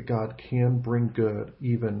believe that God can bring good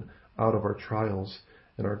even out of our trials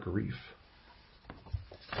and our grief.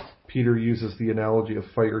 Peter uses the analogy of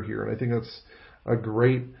fire here, and I think that's a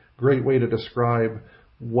great way to describe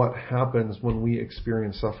what happens when we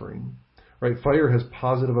experience suffering. Right? Fire has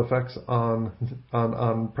positive effects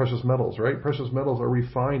on precious metals, right? Precious metals are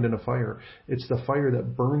refined in a fire. It's the fire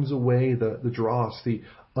that burns away the dross, the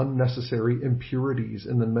unnecessary impurities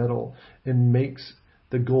in the metal, and makes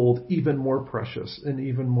the gold even more precious and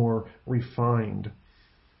even more refined.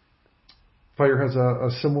 Fire has a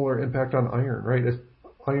similar impact on iron, right?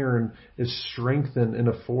 Iron is strengthened in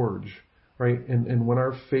a forge, right? And when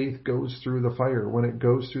our faith goes through the fire, when it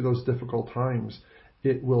goes through those difficult times,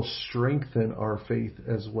 it will strengthen our faith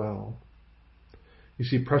as well. You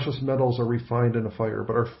see, precious metals are refined in a fire,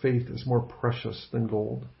 but our faith is more precious than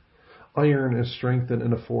gold. Iron is strengthened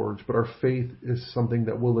in a forge, but our faith is something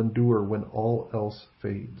that will endure when all else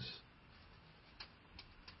fades.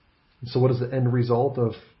 And so what is the end result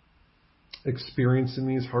of experiencing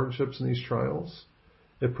these hardships and these trials?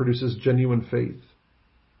 It produces genuine faith.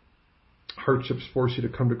 Hardships force you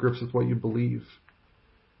to come to grips with what you believe.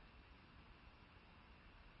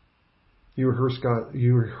 You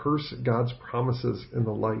rehearse God's promises in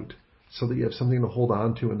the light so that you have something to hold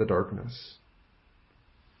on to in the darkness.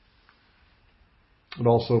 It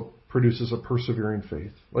also produces a persevering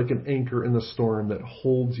faith, like an anchor in the storm that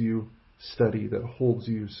holds you steady, that holds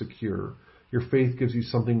you secure. Your faith gives you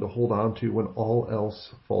something to hold on to when all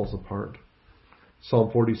else falls apart.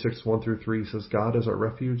 Psalm 46, 1-3 says, God is our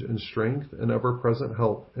refuge and strength and ever-present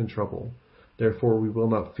help in trouble. Therefore we will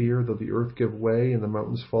not fear, though the earth give way and the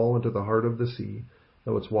mountains fall into the heart of the sea,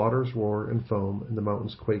 though its waters roar and foam and the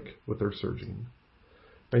mountains quake with their surging.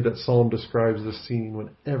 Right, that psalm describes the scene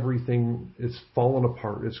when everything is fallen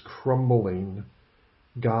apart, it's crumbling.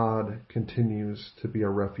 God continues to be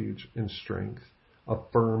our refuge and strength, a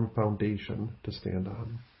firm foundation to stand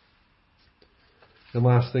on. And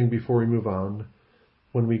last thing before we move on,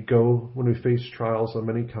 when we face trials of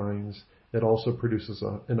many kinds, it also produces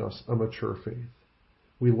in us a mature faith.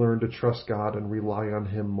 We learn to trust God and rely on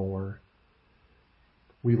Him more.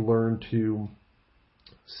 We learn to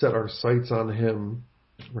set our sights on Him,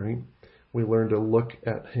 right? We learn to look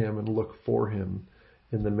at Him and look for Him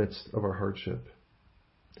in the midst of our hardship.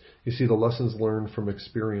 You see, the lessons learned from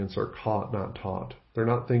experience are caught, not taught. They're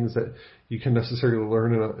not things that you can necessarily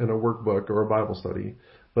learn in a workbook or a Bible study,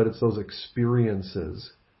 but it's those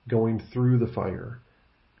experiences going through the fire,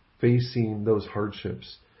 facing those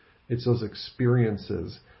hardships. It's those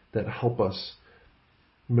experiences that help us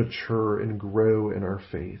mature and grow in our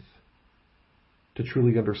faith, to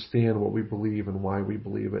truly understand what we believe and why we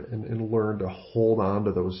believe it, and learn to hold on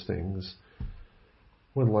to those things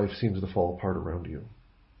when life seems to fall apart around you.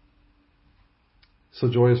 So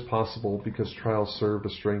joy is possible because trials serve to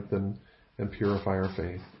strengthen and purify our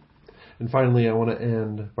faith. And finally, I want to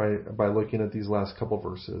end by looking at these last couple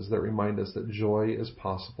verses that remind us that joy is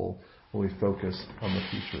possible when we focus on the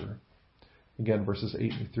future. Again, verses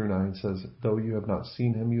 8-9 says, though you have not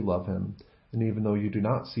seen Him, you love Him. And even though you do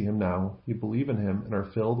not see Him now, you believe in Him and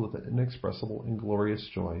are filled with an inexpressible and glorious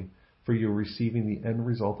joy, for you are receiving the end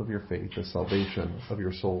result of your faith, the salvation of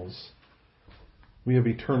your souls. We have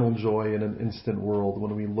eternal joy in an instant world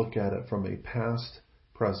when we look at it from a past,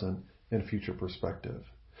 present, and future perspective.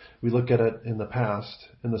 We look at it in the past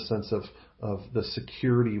in the sense of the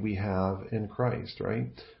security we have in Christ, right?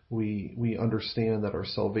 We understand that our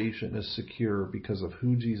salvation is secure because of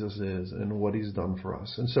who Jesus is and what He's done for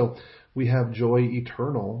us. And so we have joy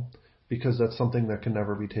eternal because that's something that can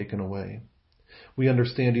never be taken away. We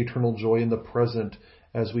understand eternal joy in the present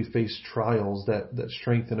as we face trials that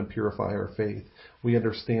strengthen and purify our faith. We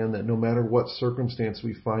understand that no matter what circumstance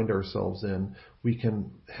we find ourselves in, we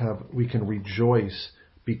can rejoice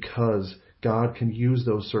because God can use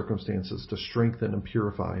those circumstances to strengthen and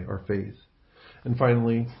purify our faith. And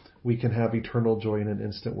finally, we can have eternal joy in an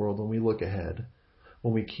instant world when we look ahead,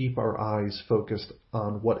 when we keep our eyes focused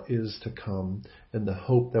on what is to come and the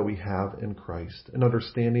hope that we have in Christ, and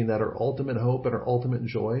understanding that our ultimate hope and our ultimate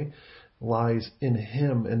joy lies in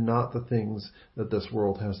Him and not the things that this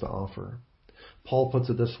world has to offer. Paul puts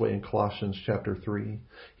it this way in Colossians chapter 3.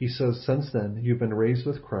 He says, since then you've been raised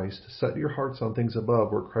with Christ. Set your hearts on things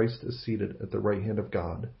above where Christ is seated at the right hand of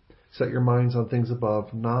God. Set your minds on things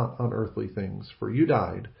above, not on earthly things. For you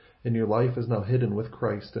died, and your life is now hidden with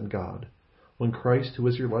Christ in God. When Christ, who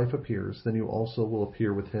is your life, appears, then you also will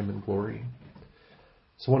appear with Him in glory.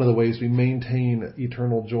 So one of the ways we maintain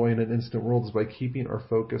eternal joy in an instant world is by keeping our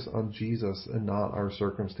focus on Jesus and not our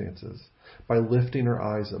circumstances, by lifting our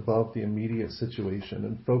eyes above the immediate situation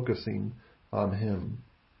and focusing on Him.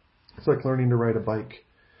 It's like learning to ride a bike.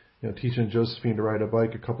 Teaching Josephine to ride a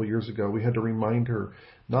bike a couple years ago, we had to remind her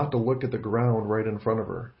not to look at the ground right in front of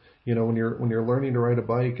her. When you're learning to ride a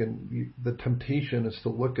bike, and the temptation is to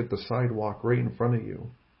look at the sidewalk right in front of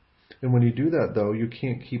you. And when you do that, though, you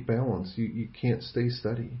can't keep balance. You can't stay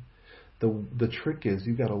steady. The trick is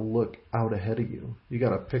you got to look out ahead of you. You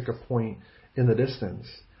got to pick a point in the distance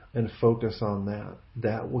and focus on that.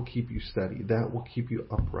 That will keep you steady. That will keep you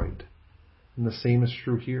upright. And the same is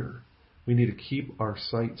true here. We need to keep our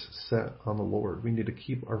sights set on the Lord. We need to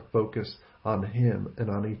keep our focus on Him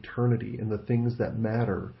and on eternity and the things that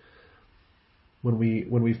matter. When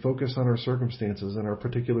we focus on our circumstances and our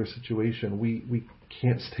particular situation, we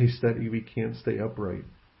can't stay steady. We can't stay upright.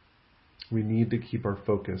 We need to keep our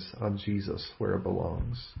focus on Jesus where it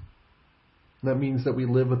belongs. And that means that we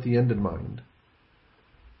live with the end in mind.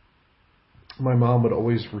 My mom would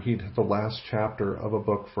always read the last chapter of a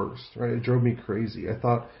book first. Right? It drove me crazy. I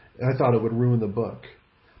thought it would ruin the book.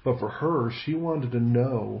 But for her, she wanted to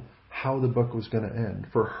know how the book was going to end.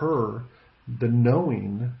 For her, the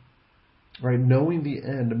knowing the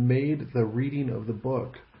end made the reading of the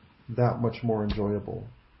book that much more enjoyable.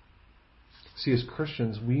 See, as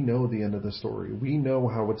Christians, we know the end of the story. We know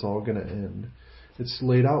how it's all going to end. It's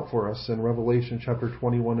laid out for us in Revelation chapter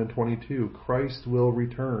 21 and 22. Christ will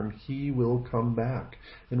return. He will come back.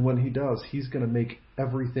 And when He does, He's going to make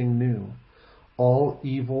everything new. All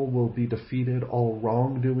evil will be defeated. All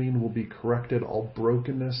wrongdoing will be corrected. All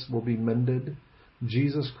brokenness will be mended.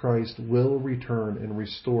 Jesus Christ will return and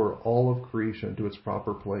restore all of creation to its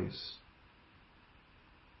proper place.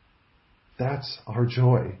 That's our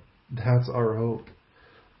joy. That's our hope.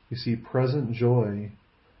 You see, present joy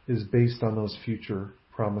is based on those future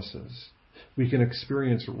promises. We can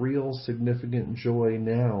experience real, significant joy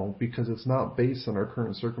now because it's not based on our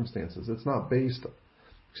current circumstances. It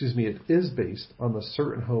is based on the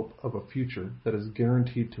certain hope of a future that is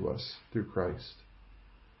guaranteed to us through Christ.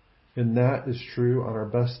 And that is true on our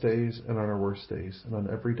best days and on our worst days and on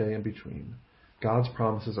every day in between. God's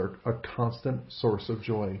promises are a constant source of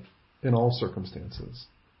joy in all circumstances.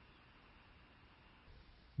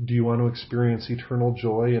 Do you want to experience eternal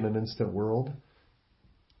joy in an instant world?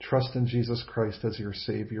 Trust in Jesus Christ as your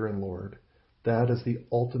Savior and Lord. That is the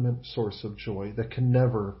ultimate source of joy that can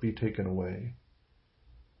never be taken away.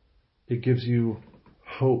 It gives you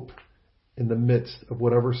hope in the midst of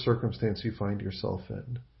whatever circumstance you find yourself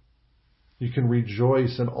in. You can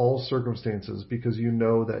rejoice in all circumstances because you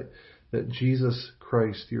know that Jesus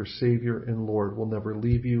Christ, your Savior and Lord, will never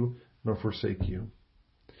leave you nor forsake you.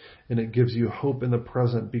 And it gives you hope in the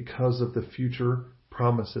present because of the future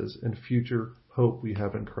promises and future hope we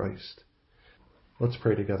have in Christ. Let's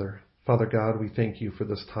pray together. Father God, we thank you for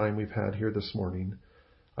this time we've had here this morning.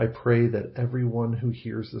 I pray that everyone who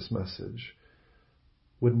hears this message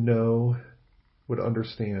would know, would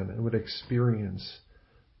understand, and would experience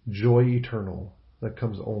joy eternal that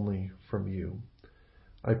comes only from you.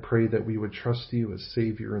 I pray that we would trust you as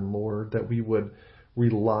Savior and Lord, that we would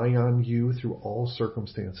rely on you through all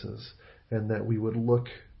circumstances, and that we would look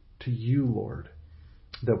to you, Lord,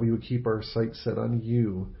 that we would keep our sight set on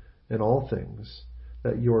you in all things,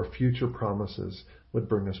 that your future promises would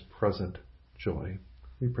bring us present joy.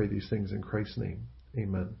 We pray these things in Christ's name.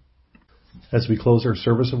 Amen. As we close our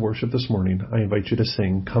service of worship this morning, I invite you to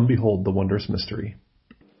sing, "Come Behold the Wondrous Mystery."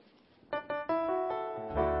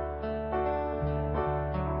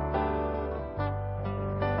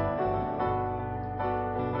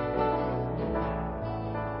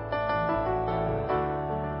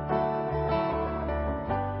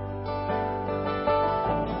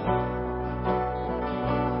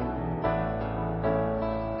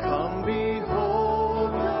 Come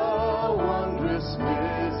behold the wondrous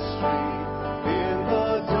mystery in the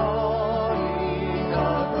dawning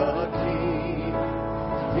of the King.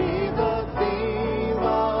 Be the theme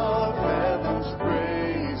of heaven's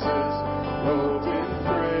praises, robed in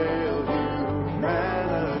frail humanity.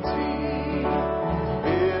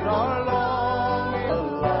 In our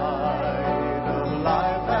longing, the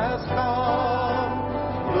light has come.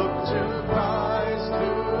 Look to Christ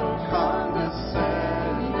who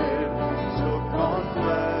condescended, took on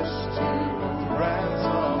flesh to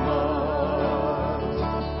ransom us.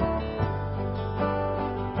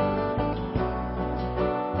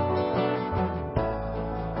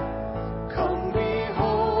 Come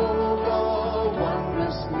behold the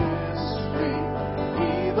wondrous mystery,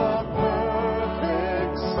 He the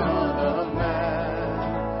perfect Son of Man.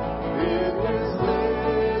 In His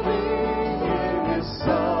living, in His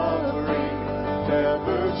suffering,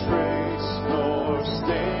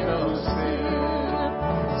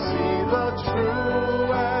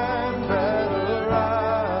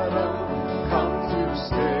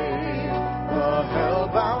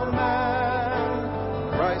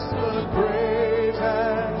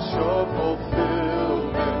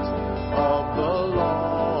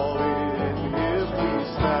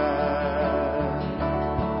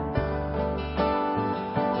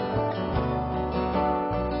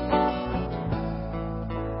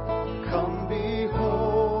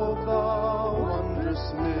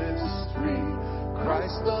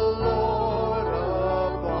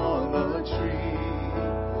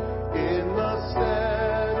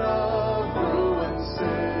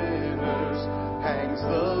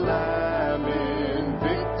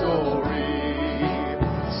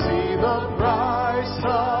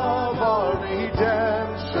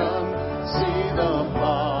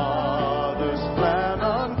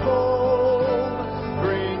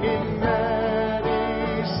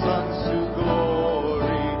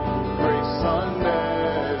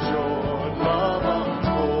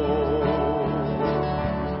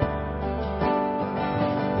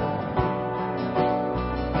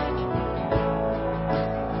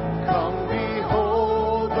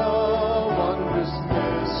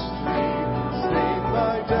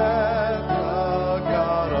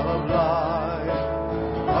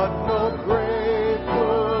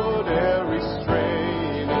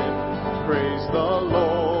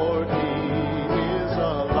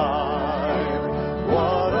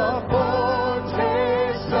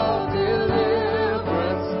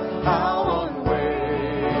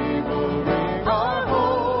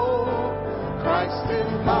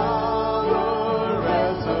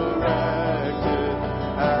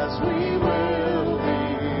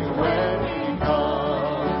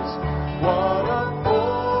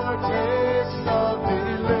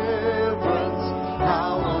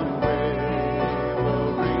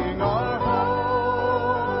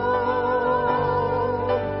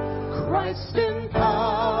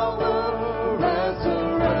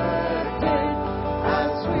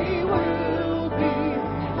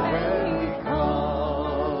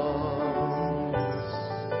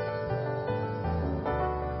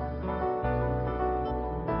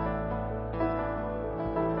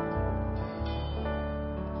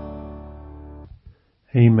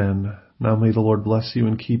 Amen. Now may the Lord bless you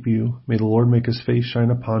and keep you. May the Lord make his face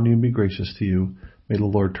shine upon you and be gracious to you. May the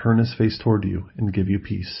Lord turn his face toward you and give you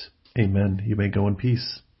peace. Amen. You may go in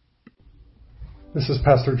peace. This is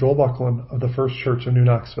Pastor Joel Buckland of the First Church of New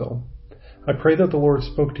Knoxville. I pray that the Lord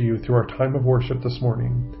spoke to you through our time of worship this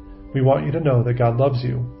morning. We want you to know that God loves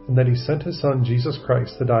you and that he sent his Son Jesus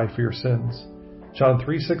Christ to die for your sins. John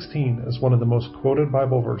 3:16 is one of the most quoted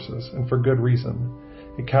Bible verses, and for good reason.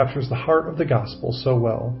 It captures the heart of the gospel so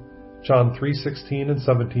well. John 3:16 and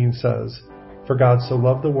 17 says, "For God so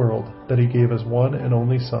loved the world that he gave his one and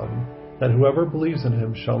only Son, that whoever believes in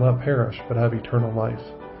him shall not perish but have eternal life.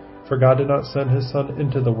 For God did not send his Son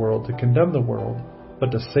into the world to condemn the world,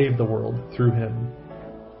 but to save the world through him."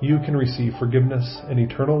 You can receive forgiveness and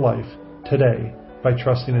eternal life today by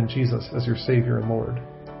trusting in Jesus as your Savior and Lord.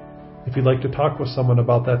 If you'd like to talk with someone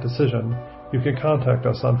about that decision, you can contact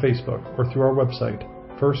us on Facebook or through our website,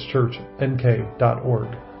 firstchurchnk.org.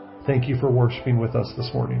 Thank you for worshiping with us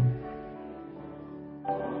this morning.